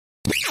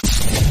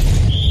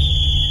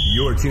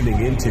You're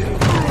tuning into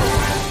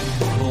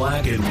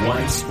Black and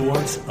White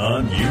Sports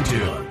on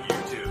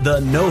YouTube.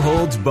 The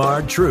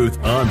no-holds-barred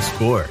truth on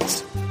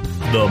sports.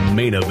 The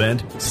main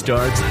event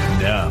starts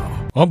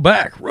now. I'm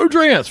back.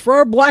 Rodrance for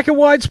our Black and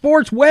White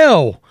Sports.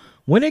 Well,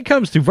 when it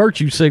comes to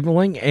virtue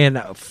signaling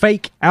and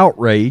fake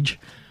outrage,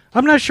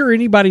 I'm not sure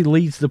anybody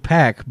leads the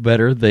pack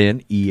better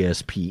than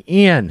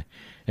ESPN.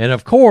 And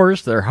of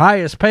course, their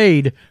highest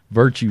paid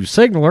virtue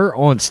signaler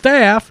on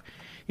staff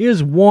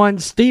is one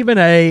Stephen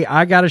A.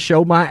 I gotta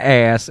show my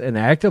ass and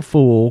act a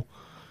fool,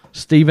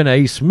 Stephen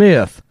A.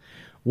 Smith.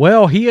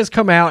 Well, he has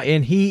come out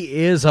and he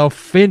is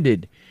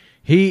offended.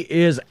 He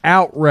is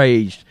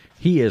outraged.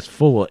 He is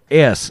full of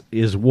S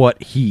is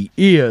what he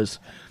is.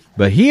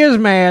 But he is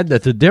mad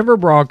that the Denver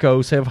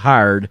Broncos have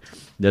hired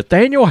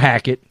Nathaniel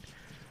Hackett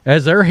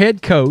as their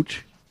head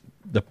coach,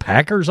 the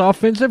Packers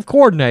offensive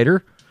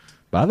coordinator.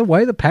 By the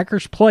way, the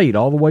Packers played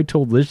all the way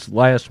till this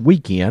last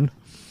weekend.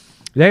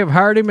 They have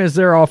hired him as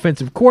their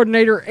offensive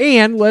coordinator,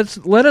 and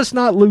let us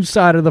not lose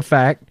sight of the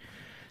fact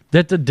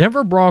that the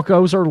Denver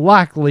Broncos are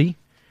likely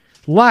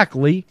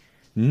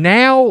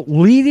now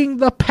leading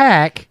the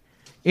pack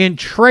in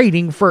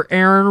trading for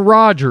Aaron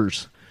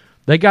Rodgers.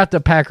 They got the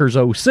Packers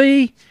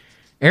OC.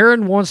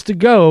 Aaron wants to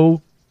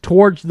go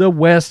towards the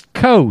West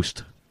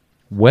Coast.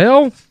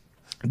 Well,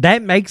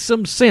 that makes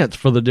some sense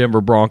for the Denver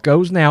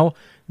Broncos now,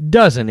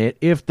 doesn't it,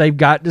 if they've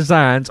got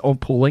designs on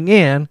pulling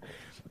in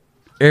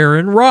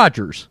Aaron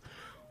Rodgers?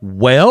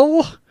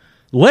 Well,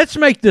 let's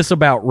make this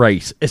about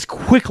race as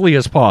quickly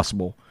as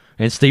possible.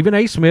 And Stephen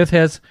A. Smith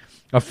has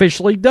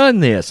officially done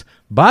this.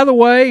 By the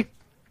way,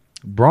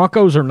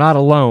 Broncos are not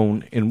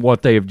alone in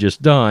what they have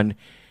just done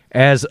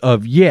as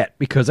of yet.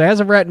 Because as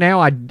of right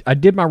now, I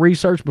did my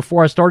research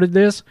before I started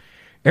this.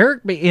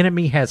 Eric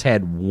Bieniemy has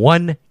had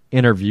one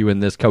interview in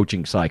this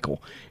coaching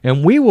cycle.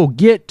 And we will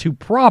get to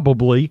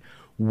probably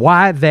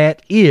why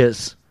that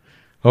is.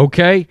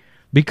 Okay?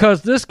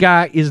 Because this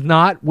guy is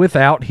not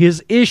without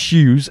his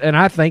issues, and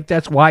I think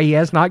that's why he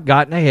has not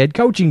gotten a head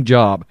coaching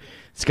job.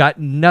 It's got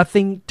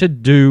nothing to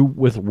do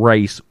with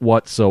race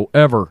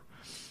whatsoever.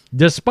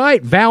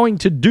 Despite vowing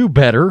to do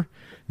better,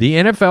 the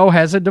NFL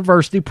has a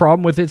diversity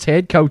problem with its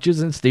head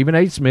coaches, and Stephen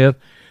A. Smith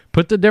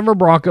put the Denver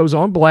Broncos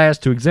on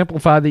blast to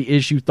exemplify the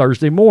issue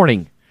Thursday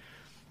morning.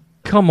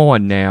 Come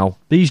on now.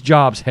 These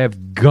jobs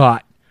have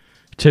got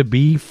to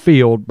be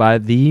filled by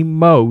the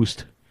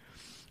most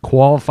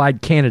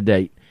qualified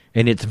candidate.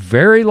 And it's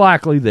very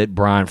likely that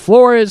Brian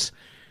Flores,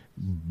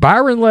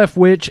 Byron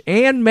Leftwich,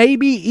 and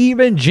maybe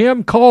even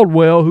Jim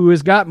Caldwell, who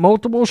has got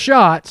multiple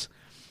shots,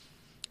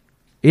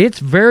 it's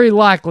very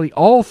likely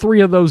all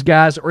three of those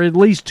guys, or at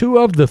least two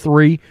of the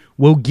three,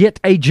 will get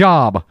a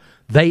job.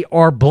 They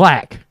are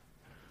black.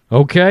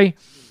 Okay?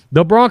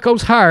 The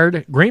Broncos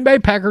hired Green Bay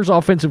Packers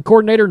offensive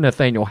coordinator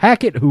Nathaniel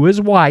Hackett, who is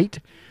white,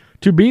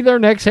 to be their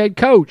next head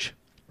coach.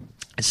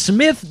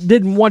 Smith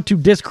didn't want to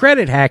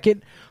discredit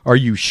Hackett. Are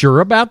you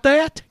sure about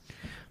that?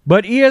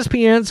 But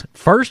ESPN's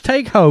First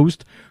Take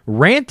host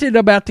ranted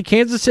about the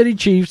Kansas City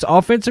Chiefs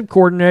offensive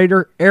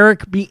coordinator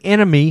Eric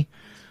Bieniemy,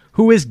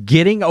 who is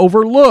getting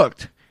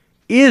overlooked.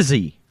 Is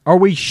he? Are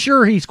we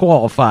sure he's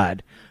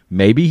qualified?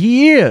 Maybe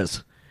he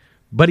is.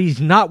 But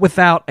he's not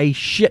without a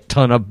shit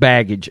ton of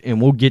baggage,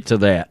 and we'll get to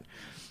that.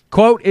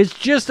 Quote, "It's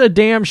just a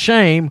damn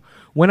shame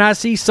when I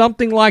see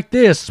something like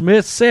this,"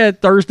 Smith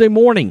said Thursday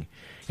morning,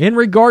 in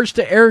regards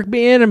to Eric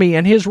Bieniemy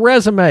and his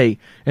resume,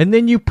 and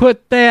then you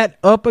put that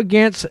up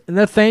against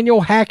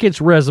Nathaniel Hackett's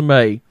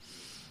resume.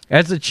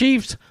 As the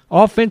Chiefs'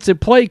 offensive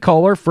play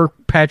caller for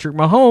Patrick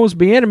Mahomes,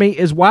 Bieniemy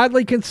is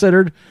widely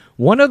considered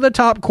one of the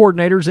top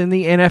coordinators in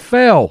the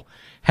NFL.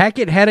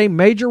 Hackett had a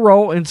major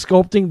role in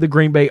sculpting the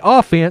Green Bay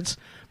offense,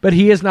 but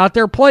he is not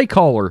their play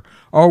caller.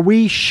 Are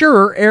we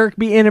sure Eric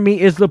Bieniemy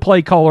is the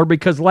play caller?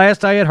 Because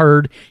last I had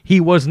heard, he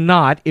was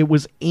not. It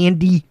was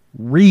Andy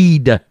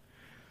Reid.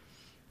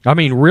 I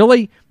mean,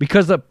 really?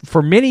 Because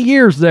for many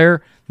years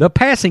there, the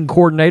passing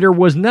coordinator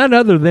was none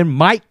other than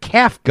Mike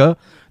Kafka,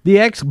 the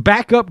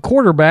ex-backup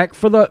quarterback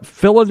for the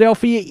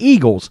Philadelphia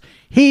Eagles.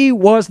 He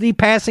was the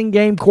passing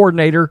game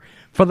coordinator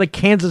for the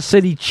Kansas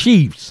City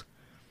Chiefs.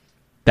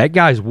 That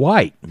guy's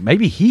white.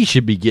 Maybe he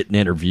should be getting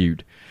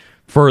interviewed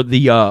for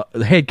the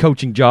head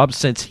coaching job,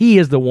 since he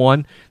is the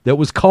one that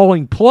was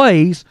calling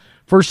plays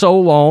for so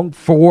long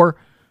for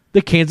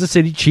the Kansas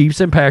City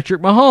Chiefs and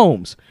Patrick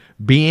Mahomes.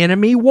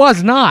 Bieniemy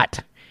was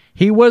not.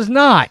 He was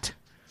not.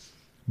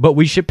 But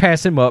we should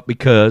pass him up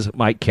because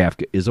Mike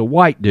Kafka is a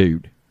white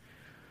dude.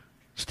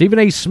 Stephen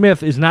A.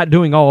 Smith is not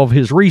doing all of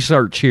his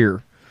research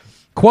here.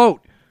 Quote,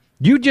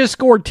 "You just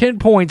scored 10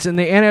 points in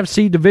the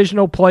NFC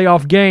divisional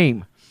playoff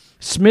game."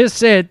 Smith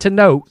said to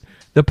note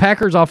the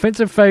Packers'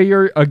 offensive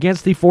failure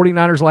against the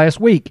 49ers last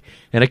week.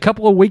 And a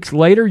couple of weeks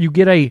later, you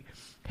get a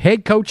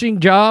head coaching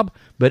job,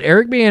 but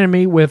Eric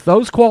Bieniemy, with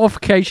those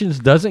qualifications,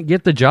 doesn't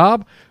get the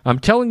job. I'm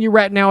telling you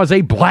right now, as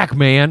a black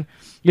man,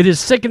 it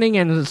is sickening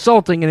and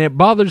insulting, and it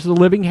bothers the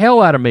living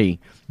hell out of me.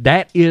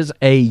 That is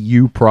a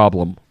you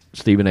problem,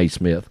 Stephen A.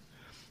 Smith.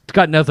 It's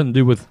got nothing to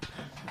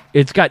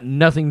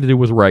do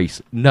with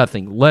race.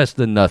 Nothing. Less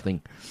than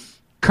nothing.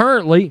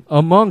 Currently,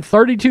 among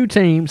 32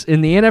 teams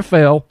in the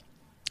NFL,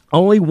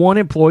 only one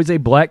employs a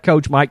black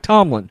coach, Mike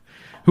Tomlin,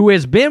 who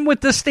has been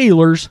with the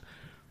Steelers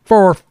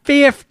for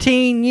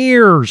 15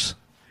 years.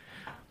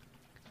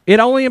 It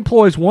only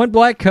employs one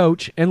black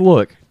coach, and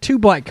look, 2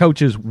 black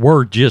coaches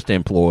were just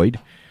employed,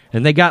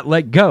 and they got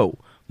let go.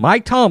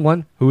 Mike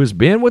Tomlin, who has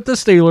been with the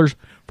Steelers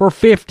for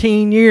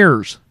 15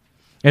 years.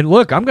 And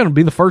look, I'm going to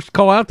be the first to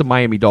call out the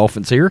Miami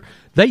Dolphins here.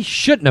 They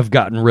shouldn't have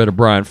gotten rid of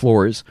Brian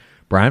Flores.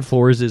 Brian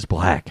Flores is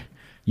black.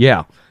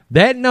 Yeah,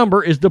 that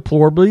number is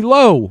deplorably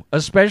low,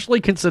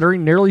 especially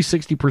considering nearly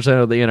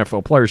 60% of the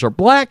NFL players are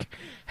black.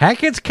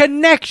 Hackett's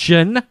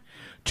connection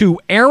to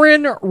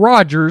Aaron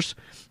Rodgers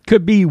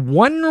could be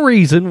one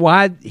reason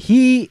why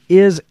he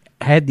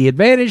had the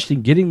advantage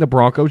in getting the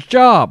Broncos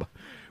job.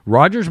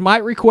 Rodgers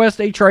might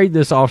request a trade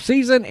this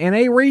offseason, and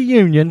a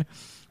reunion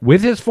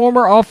with his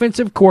former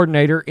offensive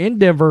coordinator in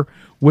Denver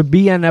would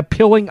be an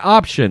appealing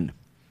option.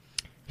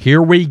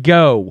 Here we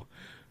go.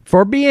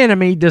 For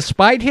Bieniemy,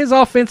 despite his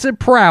offensive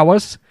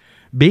prowess,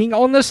 being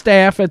on the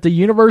staff at the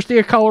University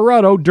of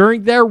Colorado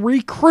during their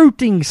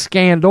recruiting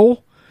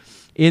scandal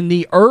in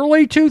the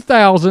early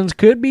 2000s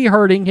could be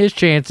hurting his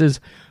chances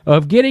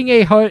of getting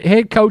a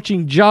head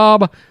coaching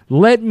job.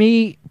 Let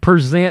me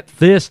present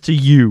this to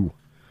you.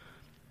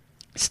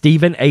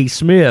 Stephen A.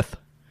 Smith.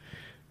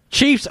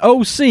 Chiefs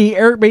OC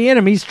Eric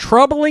Bieniemy's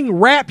troubling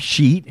rap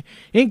sheet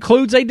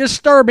includes a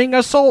disturbing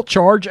assault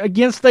charge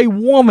against a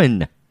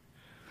woman.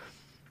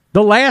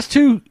 The last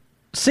 2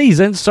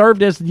 seasons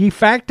served as de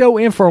facto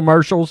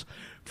infomercials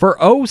for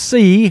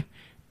OC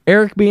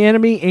Eric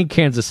Bieniemy in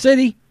Kansas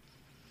City.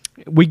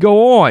 We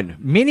go on.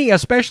 Many,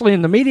 especially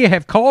in the media,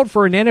 have called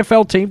for an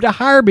NFL team to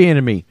hire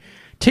Bieniemy.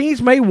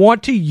 Teams may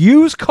want to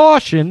use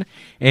caution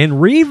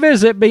and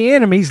revisit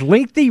Bieniemy's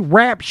lengthy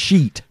rap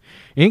sheet,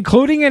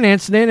 including an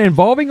incident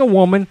involving a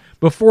woman,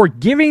 before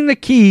giving the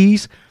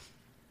keys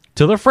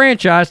to the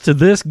franchise to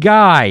this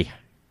guy.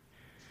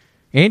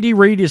 Andy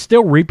Reid is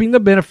still reaping the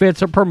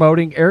benefits of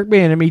promoting Eric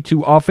Bieniemy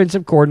to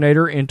offensive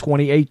coordinator in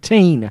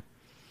 2018.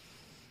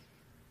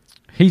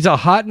 He's a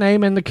hot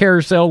name in the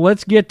carousel.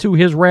 Let's get to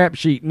his rap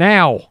sheet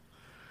now.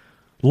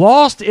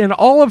 Lost in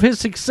all of his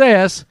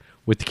success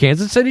with the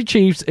Kansas City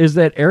Chiefs is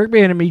that Eric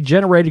Bieniemy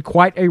generated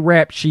quite a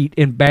rap sheet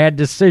in bad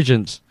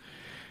decisions.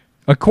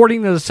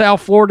 According to the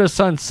South Florida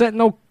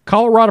Sun-Sentinel,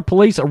 Colorado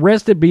police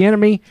arrested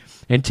Bieniemy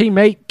and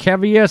teammate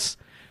Kevius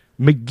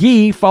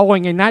McGee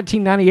following a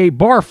 1998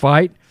 bar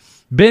fight.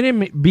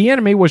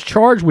 Bieniemy was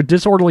charged with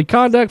disorderly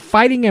conduct,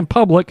 fighting in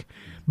public,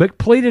 but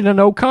pleaded a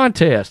no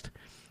contest.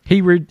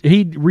 He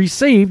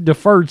received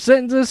deferred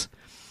sentences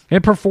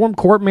and performed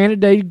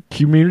court-mandated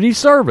community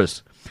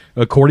service.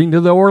 According to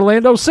the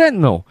Orlando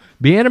Sentinel,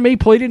 Bieniemy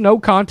pleaded no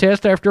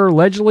contest after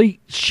allegedly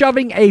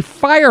shoving a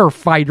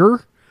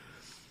firefighter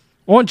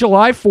on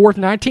July 4th,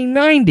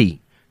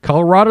 1990.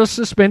 Colorado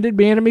suspended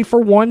Bieniemy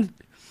for one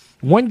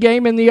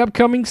game in the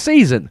upcoming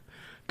season.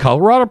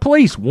 Colorado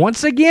police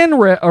once again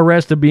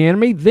arrested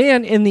Bieniemy,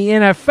 then in the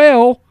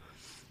NFL,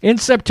 in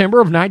September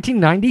of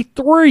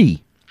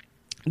 1993.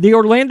 The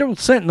Orlando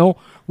Sentinel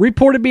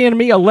reported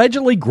Bieniemy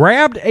allegedly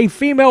grabbed a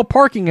female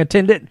parking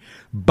attendant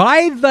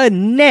by the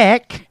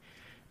neck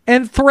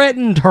and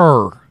threatened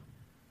her.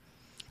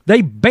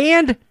 They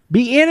banned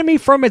Bieniemy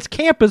from its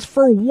campus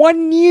for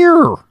 1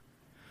 year.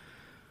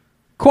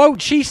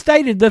 Quote, she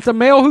stated that the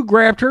male who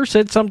grabbed her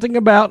said something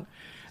about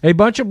a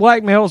bunch of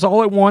black males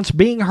all at once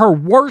being her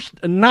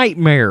worst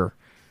nightmare.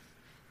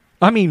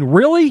 I mean,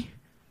 really?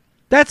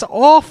 That's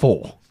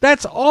awful.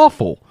 That's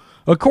awful.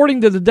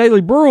 According to the Daily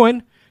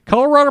Bruin,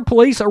 Colorado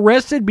police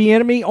arrested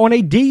Bieniemy on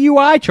a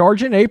DUI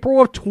charge in April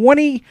of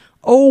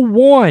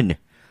 2001,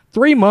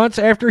 3 months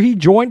after he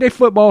joined a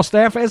football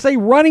staff as a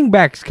running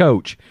backs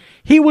coach.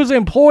 He was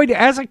employed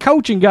as a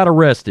coach and got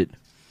arrested.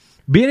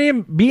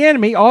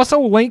 Bieniemy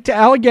also linked to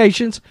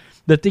allegations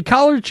that the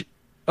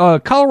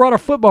Colorado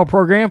football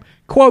program,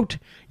 quote,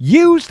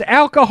 used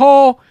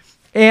alcohol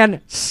and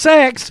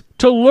sex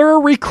to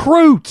lure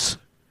recruits.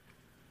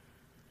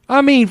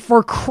 I mean,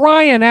 for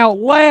crying out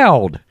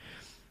loud.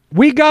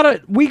 We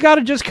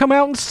gotta just come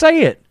out and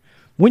say it.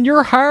 When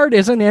you're hired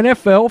as an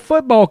NFL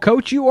football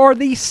coach, you are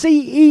the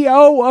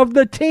CEO of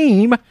the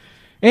team,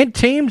 and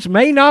teams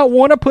may not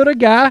want to put a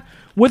guy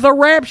with a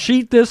rap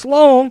sheet this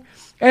long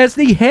as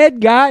the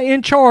head guy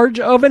in charge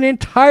of an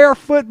entire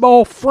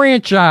football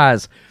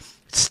franchise.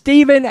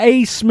 Stephen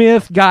A.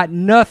 Smith got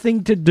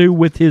nothing to do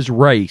with his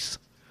race.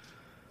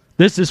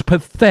 This is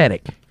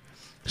pathetic.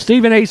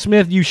 Stephen A.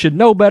 Smith, you should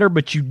know better,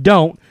 but you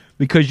don't,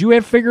 because you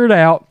have figured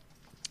out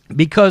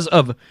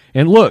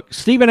and look,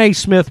 Stephen A.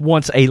 Smith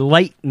wants a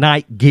late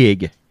night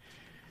gig.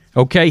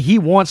 Okay, he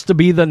wants to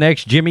be the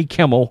next Jimmy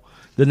Kimmel,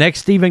 the next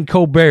Stephen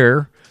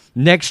Colbert,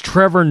 next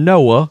Trevor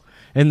Noah,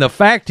 and the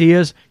fact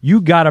is,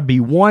 you got to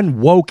be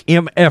one woke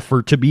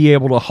MFer to be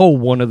able to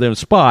hold one of them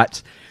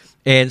spots.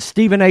 And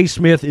Stephen A.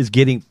 Smith is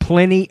getting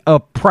plenty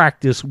of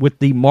practice with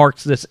the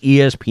Marxist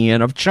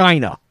ESPN of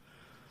China.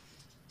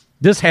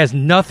 This has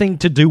nothing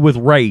to do with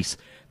race.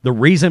 The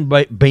reason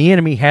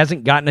Bieniemy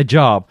hasn't gotten a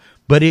job,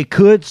 but it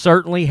could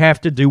certainly have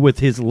to do with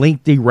his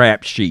lengthy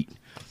rap sheet.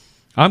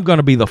 I'm going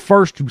to be the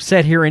first to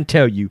sit here and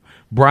tell you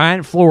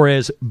Brian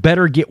Flores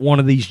better get one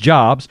of these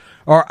jobs,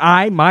 or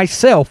I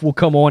myself will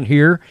come on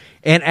here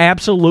and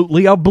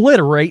absolutely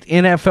obliterate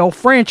NFL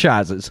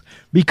franchises.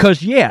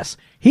 Because, yes,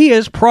 he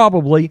is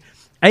probably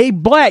a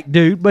black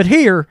dude, but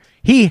here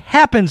he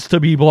happens to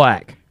be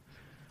black.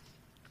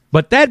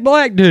 But that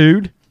black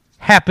dude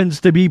happens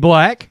to be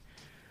black,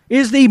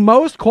 is the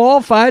most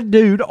qualified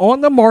dude on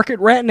the market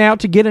right now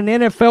to get an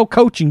NFL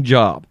coaching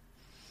job.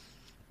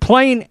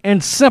 Plain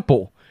and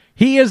simple.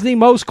 He is the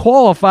most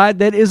qualified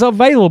that is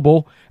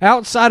available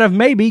outside of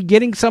maybe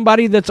getting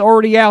somebody that's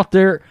already out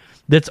there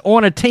that's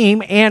on a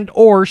team and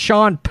or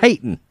Sean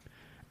Payton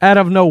out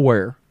of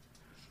nowhere.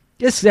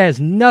 This has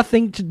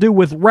nothing to do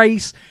with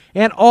race.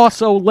 And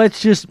also,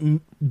 let's just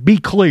be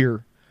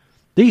clear.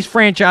 These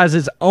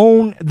franchises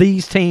own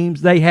these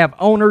teams. They have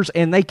owners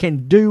and they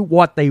can do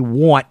what they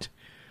want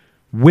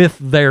with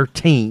their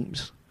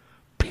teams.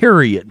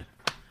 Period.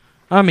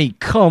 I mean,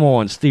 come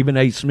on, Stephen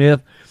A.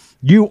 Smith.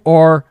 You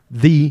are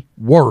the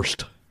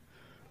worst.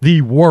 The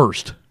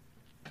worst.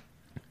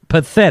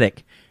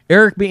 Pathetic.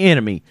 Eric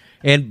Bieniemy.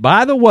 And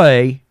by the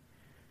way,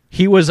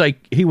 he was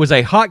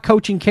a hot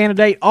coaching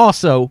candidate.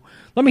 Also,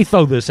 let me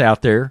throw this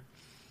out there.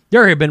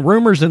 There have been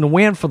rumors in the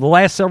wind for the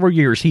last several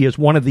years. He is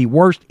one of the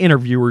worst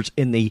interviewers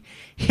in the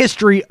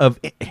history of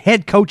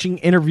head coaching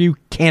interview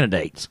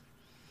candidates.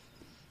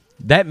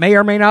 That may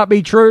or may not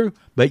be true,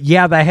 but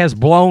yeah, that has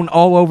blown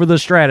all over the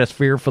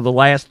stratosphere for the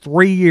last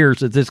 3 years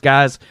that this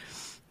guy's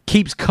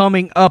keeps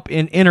coming up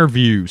in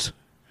interviews.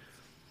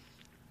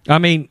 I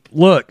mean,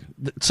 look,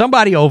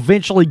 somebody will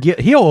eventually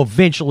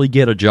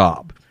get a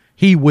job.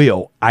 He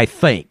will, I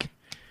think.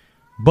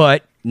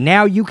 But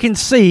now you can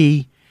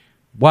see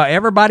why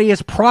everybody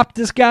has propped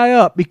this guy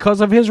up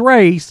because of his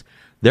race.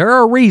 There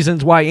are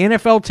reasons why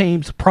NFL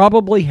teams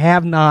probably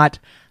have not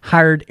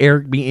hired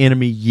Eric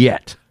Bieniemy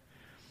yet.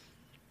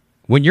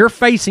 When you're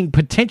facing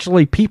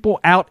potentially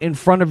people out in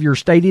front of your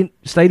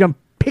stadium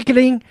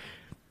picketing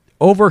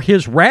over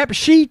his rap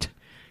sheet,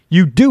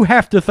 you do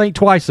have to think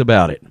twice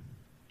about it.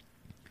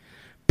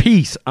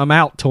 Peace. I'm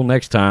out till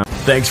next time.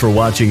 Thanks for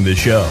watching the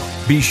show.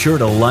 Be sure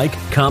to like,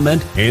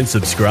 comment, and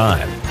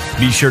subscribe.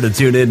 Be sure to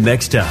tune in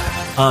next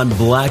time on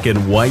Black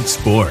and White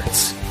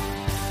Sports.